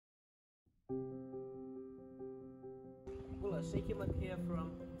Hello, Shiek here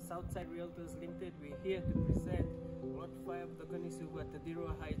from Southside Realtors Limited. We're here to present Lot 5 Dokanisuva,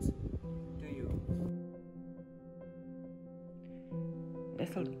 Tacirua Heights to you.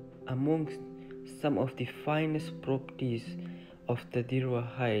 Nestled amongst some of the finest properties of Tacirua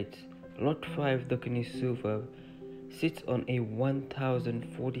Heights, Lot 5 Dokanisuva sits on a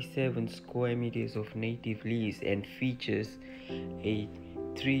 1,047 square meters of native lease and features a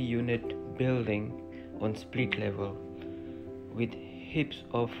 3-unit building on split level with heaps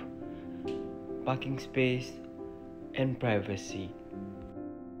of parking space and privacy.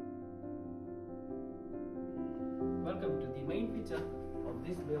 Welcome to the main feature of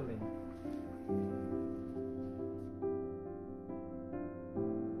this building.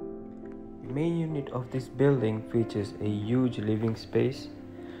 The main unit of this building features a huge living space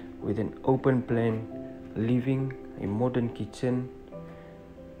with an open plan living, a modern kitchen,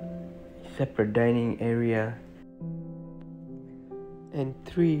 a separate dining area, and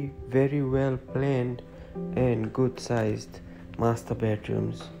 3 very well planned and good sized master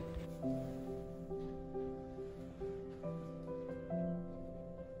bedrooms.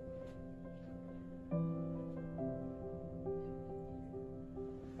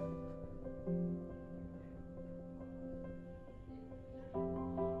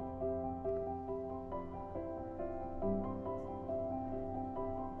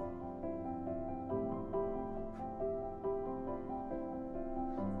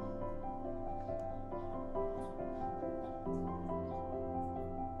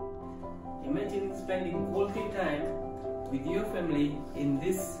 Imagine spending quality time with your family in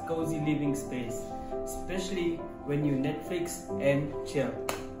this cozy living space, especially when you Netflix and chill.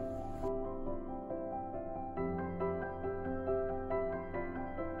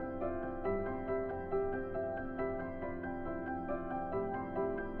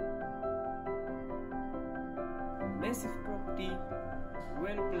 Massive property,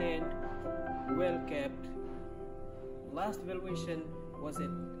 well planned, well kept. Last valuation was at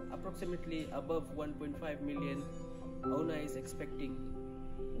approximately above 1.5 million. Owner is expecting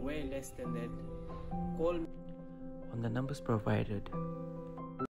way less than that. Call me on the numbers provided